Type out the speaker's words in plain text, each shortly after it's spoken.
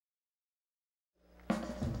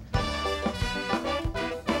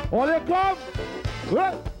All you come.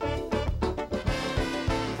 Well.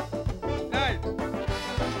 Nice.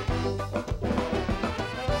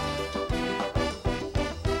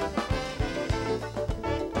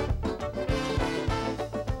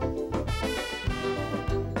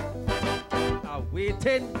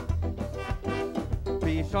 Waiting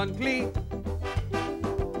patiently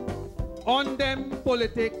on them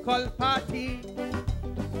political party,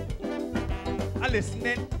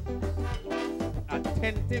 listening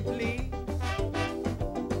attentively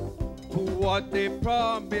to what they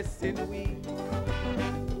promising we.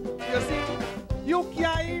 You see, you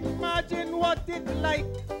can't imagine what it like.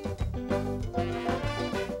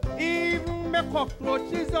 Even the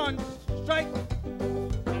cockroaches on strike.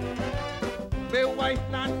 My wife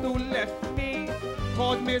plan to left me,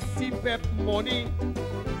 called me CPEP money.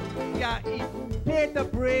 Yeah, even pay the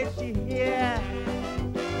braid she here.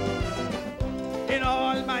 In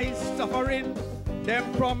all my suffering,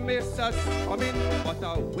 them promises coming, but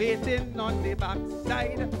are waiting on the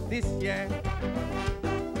backside this year.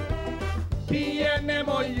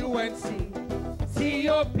 PNMOUNC,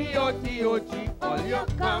 COPOTOG, all you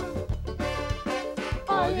come,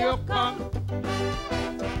 all you come.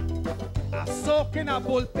 I soak in a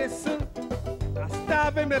bull pistol, I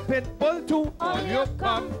stab in a pit bull too. All you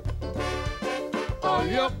come, all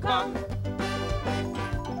you come.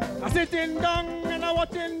 I sitting down and I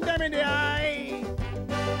watching them in the eye,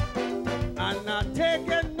 and I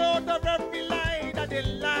taking note of every lie that they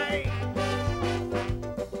lie.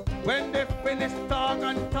 When they finish talk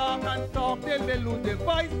and talk and talk, till they lose their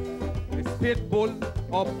voice. It's pit bull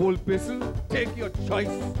or bull pistol, take your choice.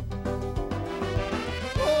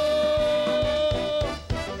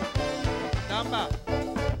 Number.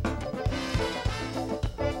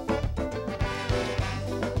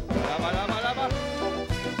 Lava, lava, lava.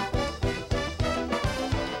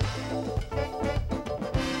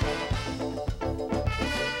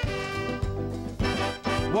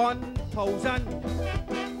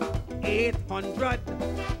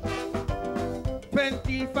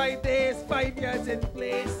 $1,825 days, 5 years in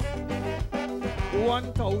place.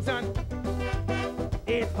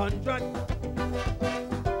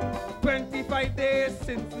 1,825 days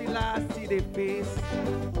since we last see their face.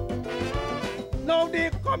 Now they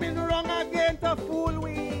coming wrong again to fool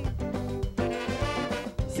we.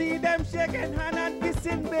 See them shaking hand and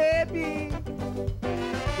kissing baby.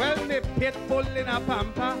 Well, they pit bull in a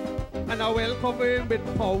pamper and I will cover him with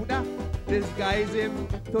powder. Disguise him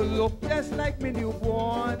to look just like me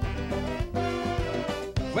newborn.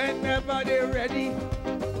 Whenever they're ready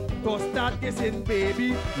to start kissing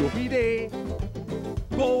baby, you be there.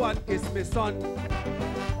 Go and kiss me son.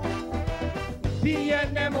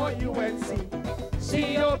 PNMOUNC,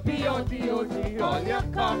 COPOTOG, all you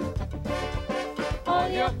come, all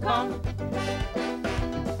you come.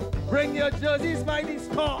 Bring your jerseys by the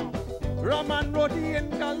score, rum and roti in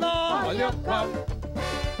galore. All you come,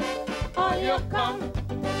 all you come.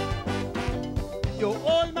 Your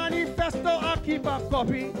old manifesto, I keep a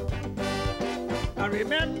copy. And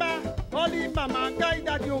remember all the mama guy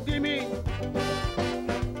that you give me.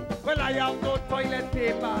 Well, I have no toilet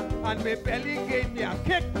paper and my belly gave me a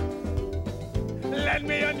kick. Lend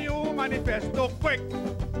me a new manifesto, quick,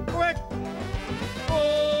 quick.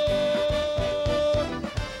 Oh,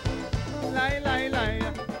 lie, lie, lie.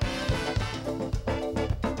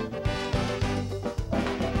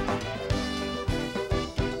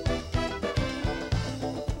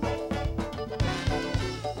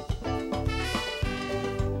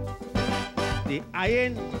 The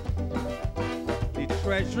iron, the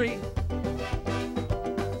treasury,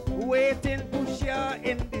 waiting to share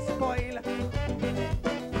in the spoil.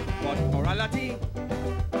 But morality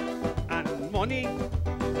and money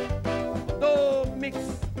don't mix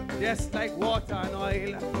just like water and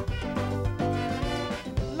oil.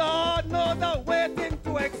 Lord knows they're waiting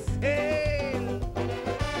to exhale.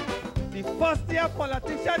 The first year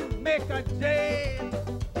politician make a jail.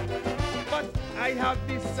 But I have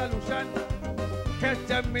this solution. Catch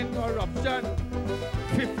them in corruption.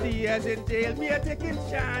 50 years in jail, me a taking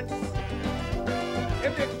chance.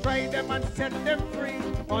 If they try them and set them free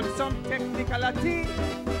on some technicality,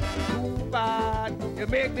 too bad, you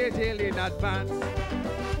make the jail in advance.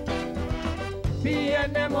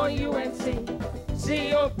 PNMOUNC,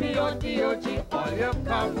 COPOTOG, all you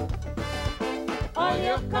come, all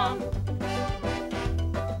you come.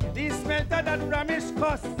 The smelter that Ramesh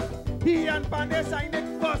cost, he and Pandey sign it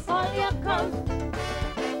first. All you come,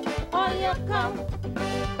 all you come.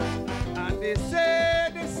 And they say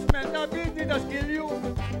this smelter business just kill you.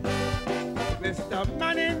 Mr.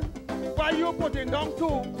 Manning, why you putting down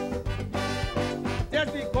too?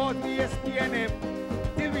 Just because we SPNM,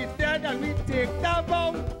 till we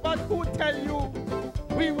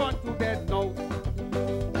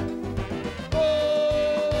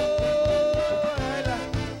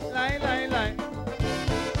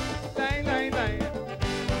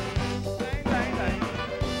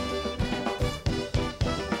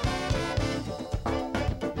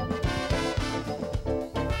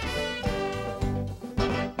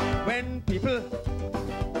people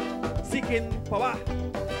seeking power,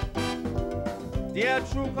 their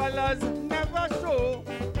true colors never show.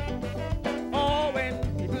 Or when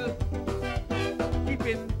people keep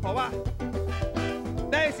in power,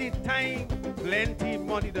 there's a time plenty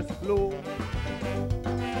money does flow.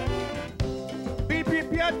 Be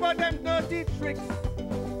prepared for them dirty tricks,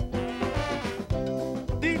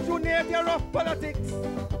 the true nature of politics.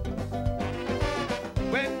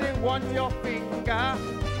 When they want your finger,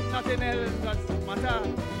 nothing else does matter.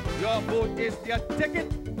 Your vote is their ticket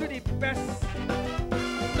to the best.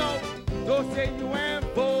 No, don't say you ain't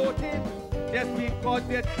voting just because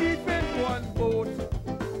they're deep in one vote,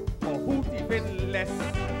 or who's even less.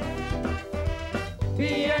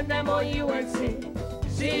 PNMOUNC,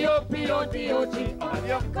 COPODOG, all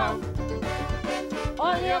you come,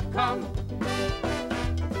 all you come.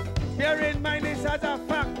 Bear in mind this as a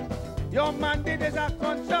fact, your mandate is a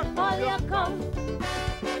contract. All you come,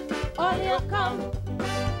 all you come.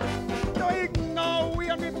 Don't ignore we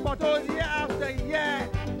are the potholes year after year.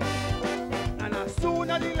 And as soon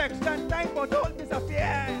as election time, potholes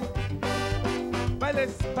disappear. Well,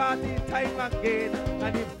 it's party time again,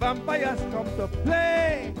 and the vampires come to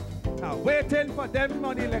play. I'm waiting for them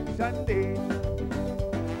on election day.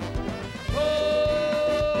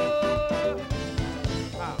 Oh,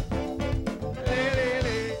 ah.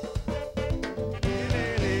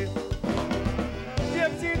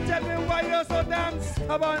 Gypsy, tell me why you're so damn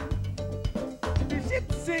stubborn. The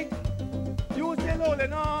ship sink, you still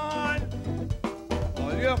holding on.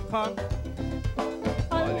 All you come,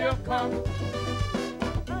 all you come.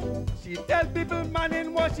 She tell people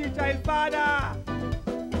Manning was she child father.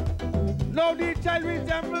 Now the child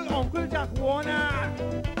resembles Uncle Jack Warner.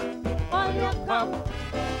 All you come,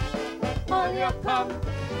 all you come.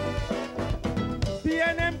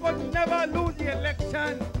 PNM could never lose the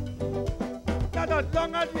election. That as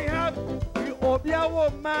long as we have the Obia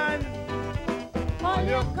woman. All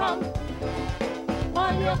you come,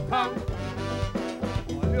 all you come,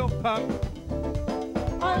 all you come,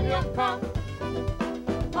 all you come,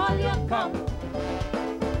 all you come,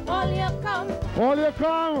 all you come, All you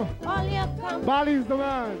come. all you come, Bally's the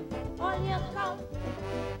man. all you come.